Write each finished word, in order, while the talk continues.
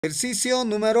Ejercicio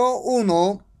número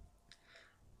 1.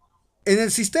 En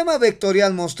el sistema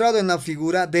vectorial mostrado en la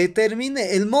figura,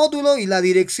 determine el módulo y la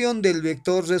dirección del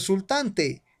vector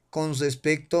resultante con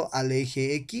respecto al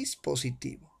eje X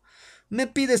positivo. Me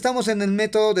pide, estamos en el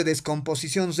método de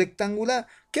descomposición rectangular.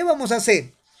 ¿Qué vamos a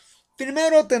hacer?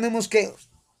 Primero tenemos que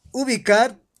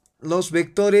ubicar los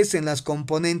vectores en las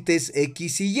componentes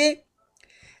X y Y.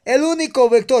 El único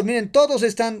vector, miren, todos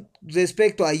están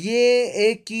respecto a Y,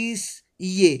 X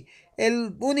y Y.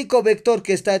 El único vector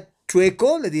que está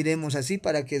chueco, le diremos así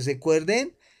para que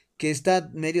recuerden que está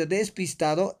medio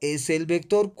despistado, es el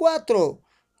vector 4,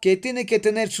 que tiene que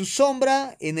tener su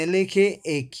sombra en el eje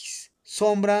X.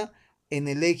 Sombra en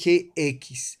el eje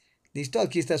X. ¿Listo?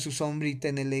 Aquí está su sombrita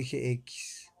en el eje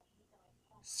X.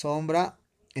 Sombra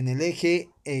en el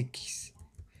eje X.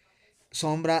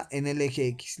 Sombra en el eje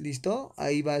X. ¿Listo?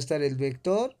 Ahí va a estar el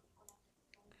vector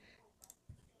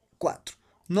 4.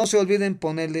 No se olviden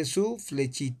ponerle su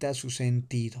flechita, su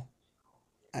sentido.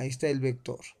 Ahí está el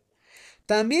vector.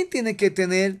 También tiene que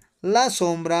tener la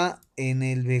sombra en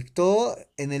el vector,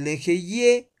 en el eje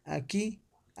Y.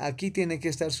 Aquí tiene que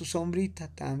estar su sombrita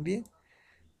también.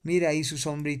 Mira, ahí su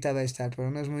sombrita va a estar,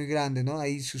 pero no es muy grande, ¿no?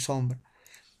 Ahí su sombra.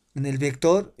 En el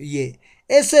vector Y.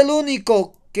 Es el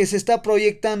único que se está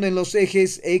proyectando en los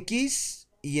ejes X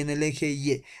y en el eje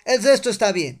Y. El resto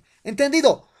está bien.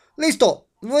 ¿Entendido? Listo.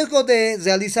 Luego de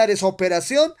realizar esa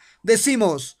operación,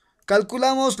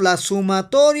 calculamos la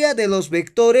sumatoria de los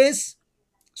vectores.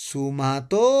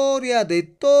 Sumatoria de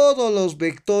todos los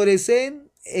vectores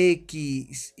en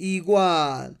X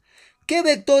igual. ¿Qué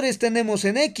vectores tenemos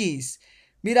en X?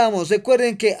 Miramos,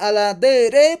 recuerden que a la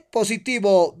derecha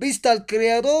positivo, vista al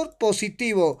creador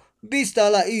positivo, vista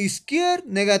a la izquierda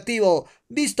negativo,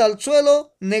 vista al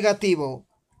suelo negativo,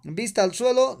 vista al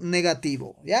suelo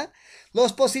negativo, ¿ya?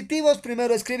 Los positivos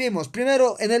primero escribimos,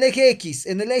 primero en el eje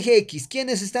X,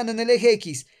 ¿quiénes están en el eje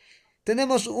X?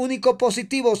 Tenemos único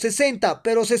positivo, 60,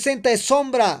 pero 60 es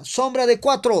sombra, sombra de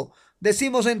 4.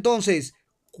 Decimos entonces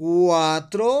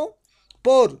 4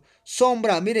 por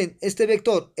sombra. Miren, este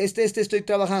vector, este estoy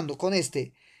trabajando con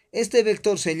este. Este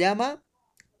vector se llama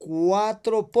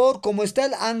 4 por, como está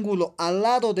el ángulo al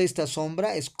lado de esta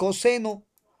sombra, es coseno.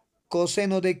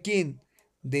 ¿Coseno de quién?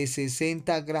 De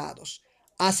 60 grados.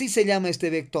 Así se llama este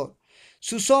vector.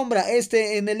 Su sombra,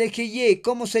 este en el eje Y,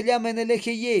 ¿cómo se llama en el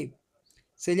eje Y?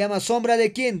 Se llama sombra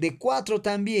de quién? De 4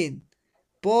 también.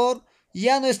 Por,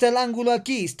 ya no está el ángulo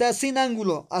aquí, está sin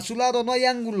ángulo. A su lado no hay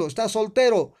ángulo, está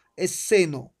soltero. Es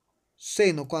seno.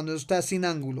 Seno cuando está sin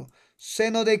ángulo.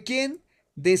 ¿Seno de quién?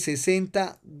 De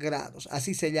 60 grados.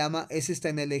 Así se llama, ese está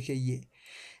en el eje Y.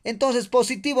 Entonces,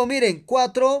 positivo, miren,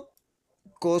 4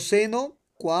 coseno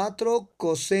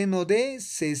de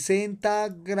 60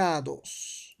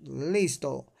 grados.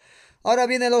 Listo. Ahora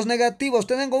vienen los negativos.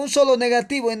 Tengo un solo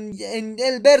negativo en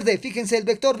el verde. Fíjense, el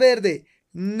vector verde.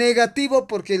 Negativo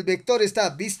porque el vector está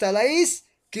vista a la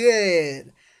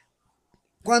izquierda.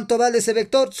 ¿Cuánto vale ese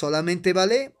vector? Solamente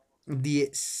vale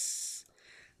 10.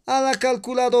 A la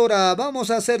calculadora.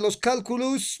 Vamos a hacer los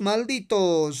cálculos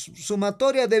malditos.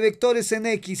 Sumatoria de vectores en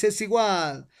X es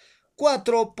igual.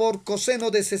 4 por coseno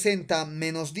de 60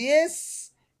 menos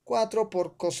 10. 4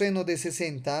 por coseno de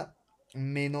 60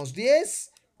 menos 10.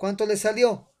 ¿Cuánto le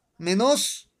salió?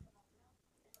 Menos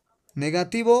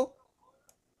negativo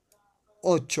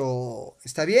 8.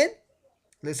 ¿Está bien?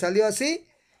 ¿Le salió así?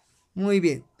 Muy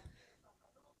bien.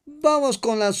 Vamos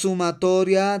con la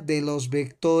sumatoria de los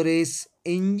vectores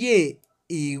en Y.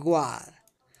 Igual.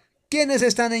 ¿Quiénes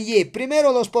están en Y?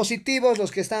 Primero los positivos, los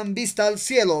que están vista al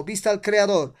cielo, vista al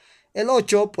creador. El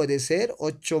 8 puede ser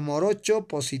 8 por 8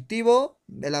 positivo,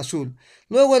 el azul.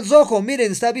 Luego el rojo,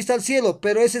 miren, está vista al cielo,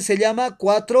 pero ese se llama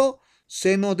 4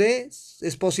 seno de,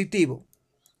 es positivo.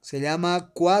 Se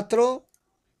llama 4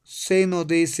 seno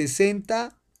de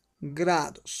 60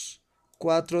 grados.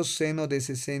 4 seno de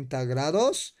 60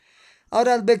 grados.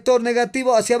 Ahora el vector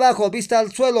negativo hacia abajo, vista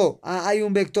al suelo. Hay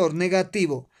un vector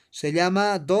negativo. Se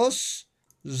llama 2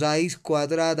 raíz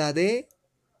cuadrada de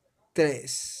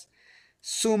 3.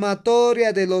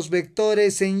 Sumatoria de los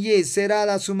vectores en Y. Será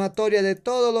la sumatoria de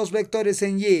todos los vectores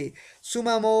en Y.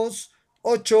 Sumamos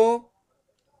 8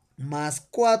 más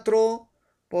 4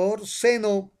 por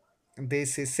seno de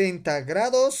 60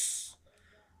 grados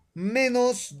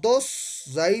menos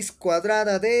 2 raíz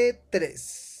cuadrada de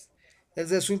 3. El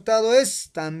resultado es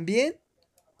también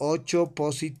 8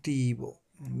 positivo.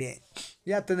 Bien,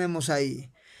 ya tenemos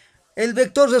ahí. El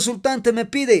vector resultante me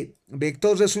pide.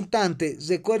 Vector resultante.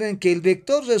 Recuerden que el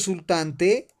vector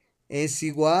resultante es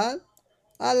igual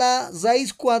a la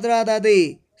raíz cuadrada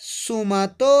de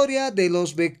sumatoria de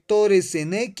los vectores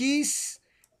en X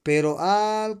pero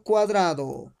al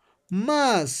cuadrado,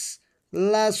 más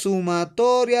la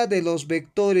sumatoria de los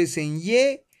vectores en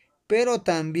y, pero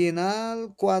también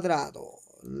al cuadrado.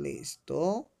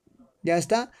 Listo. Ya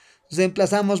está.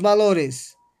 Reemplazamos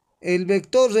valores. El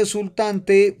vector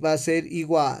resultante va a ser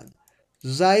igual.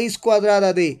 Raíz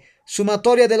cuadrada de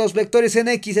sumatoria de los vectores en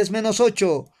x es menos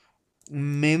 8.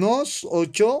 Menos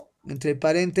 8, entre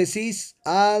paréntesis,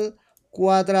 al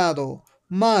cuadrado.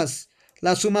 Más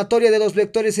la sumatoria de los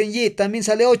vectores en y también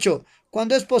sale 8.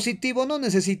 Cuando es positivo no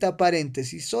necesita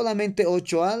paréntesis, solamente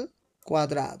 8 al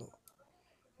cuadrado.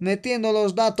 Metiendo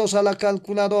los datos a la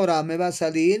calculadora me va a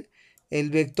salir el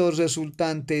vector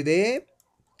resultante de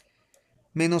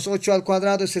menos 8 al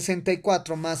cuadrado es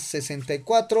 64 más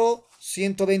 64,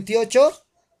 128.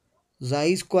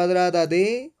 Raíz cuadrada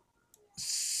de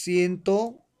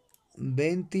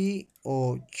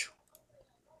 128.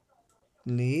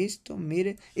 Listo,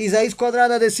 mire. Y raíz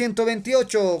cuadrada de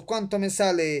 128, ¿cuánto me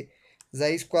sale?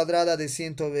 Raíz cuadrada de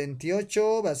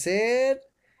 128 va a ser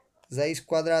raíz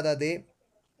cuadrada de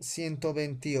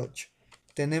 128.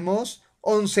 Tenemos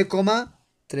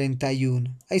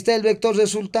 11,31. Ahí está el vector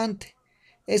resultante.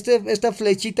 Esta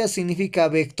flechita significa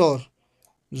vector.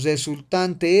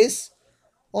 Resultante es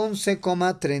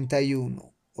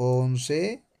 11,31.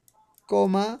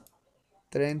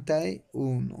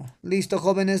 11,31. Listo,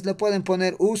 jóvenes, le pueden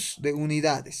poner US de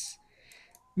unidades.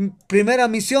 Primera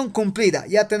misión cumplida.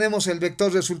 Ya tenemos el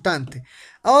vector resultante.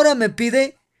 Ahora me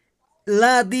pide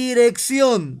la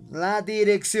dirección. La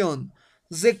dirección.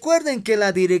 Recuerden que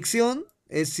la dirección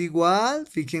es igual.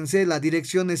 Fíjense, la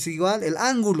dirección es igual. El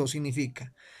ángulo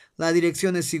significa. La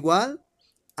dirección es igual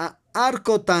a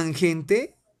arco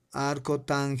tangente. Arco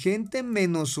tangente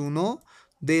menos 1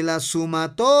 de la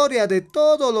sumatoria de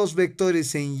todos los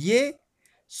vectores en y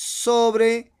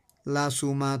sobre la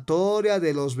sumatoria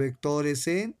de los vectores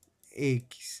en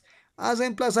x. A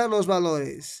reemplazar los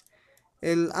valores.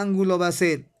 El ángulo va a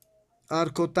ser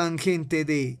arco tangente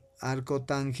de,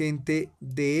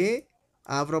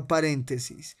 abro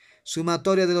paréntesis,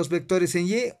 sumatoria de los vectores en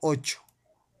y, 8,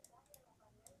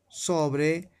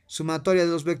 sobre sumatoria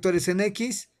de los vectores en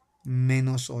x,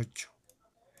 menos 8.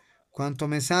 ¿Cuánto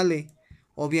me sale?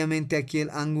 Obviamente aquí el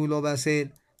ángulo va a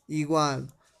ser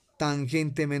igual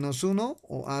tangente menos 1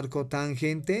 o arco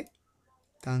tangente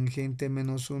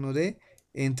menos 1 de,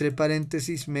 entre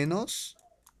paréntesis, menos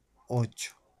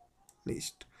 8.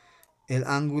 Listo. El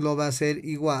ángulo va a ser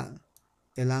igual.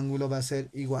 El ángulo va a ser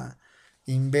igual.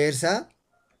 Inversa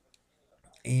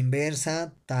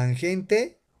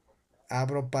tangente,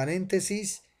 abro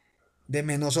paréntesis, de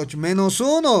menos 8. Menos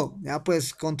 1. Ya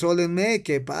pues, contrólenme.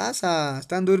 ¿Qué pasa?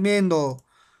 Están durmiendo.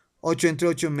 8 entre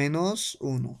 8 menos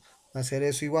 1. Va a ser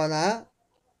eso igual a,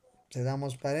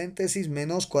 cerramos paréntesis,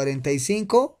 menos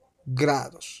 45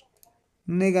 grados.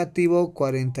 Negativo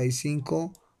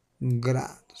 45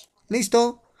 grados.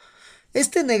 ¿Listo?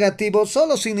 Este negativo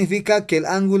solo significa que el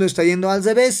ángulo está yendo al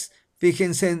revés.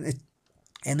 Fíjense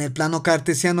en el plano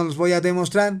cartesiano, les voy a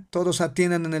demostrar. Todos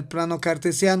atiendan en el plano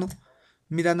cartesiano.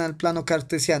 Miran al plano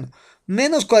cartesiano.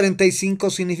 Menos 45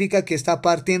 significa que está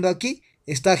partiendo aquí.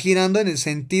 Está girando en el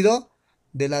sentido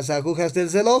de las agujas del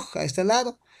reloj, a este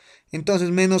lado. Entonces,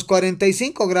 menos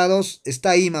 45 grados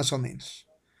está ahí más o menos.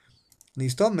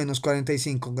 ¿Listo? Menos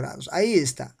 45 grados. Ahí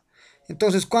está.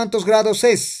 Entonces, ¿cuántos grados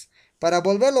es? Para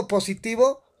volverlo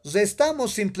positivo,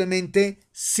 restamos simplemente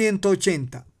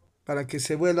 180 para que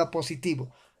se vuelva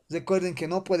positivo. Recuerden que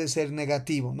no puede ser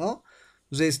negativo, ¿no?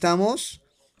 Restamos,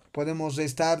 podemos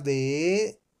restar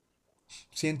de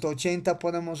 180,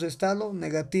 podemos restarlo,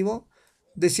 negativo,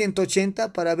 de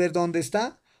 180 para ver dónde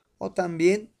está. O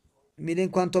también, miren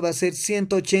cuánto va a ser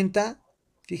 180,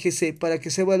 fíjese, para que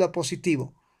se vuelva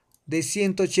positivo. De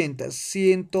 180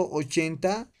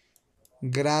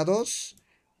 grados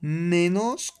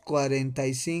menos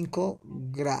 45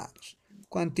 grados.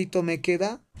 ¿Cuántito me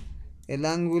queda? El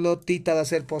ángulo tita va a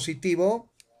ser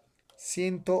positivo.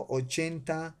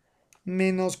 180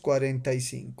 menos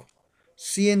 45.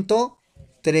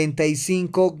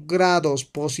 135 grados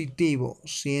positivo.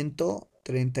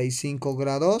 135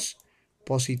 grados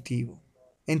positivo.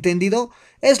 ¿Entendido?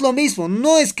 Es lo mismo.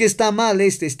 No es que está mal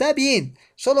está bien.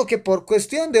 Solo que por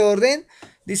cuestión de orden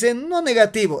dicen no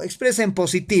negativo, expresen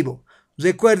positivo.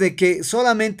 Recuerde que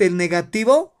solamente el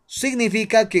negativo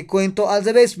significa que cuento al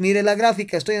revés. Mire la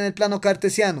gráfica, estoy en el plano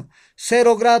cartesiano.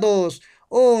 0 grados,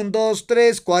 1, 2,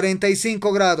 3,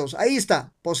 45 grados. Ahí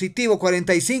está, positivo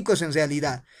 45 es en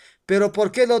realidad. Pero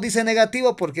 ¿por qué lo dice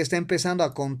negativo? Porque está empezando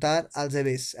a contar al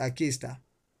revés. Aquí está.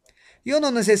 Yo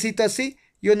no necesito así,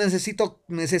 yo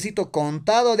necesito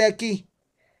contado de aquí.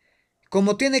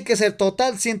 Como tiene que ser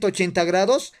total 180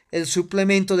 grados, el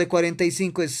suplemento de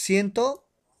 45 es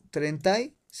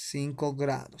 135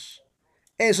 grados.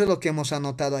 Eso es lo que hemos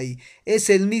anotado ahí. Es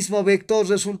el mismo vector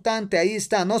resultante, ahí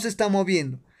está, no se está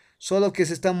moviendo. Solo que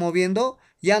se está moviendo,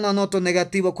 ya no anoto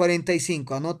negativo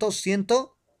 45, anoto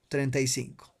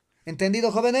 135.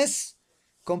 ¿Entendido, jóvenes?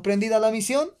 ¿Comprendida la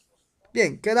misión?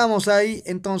 Bien, quedamos ahí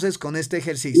entonces con este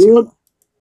ejercicio.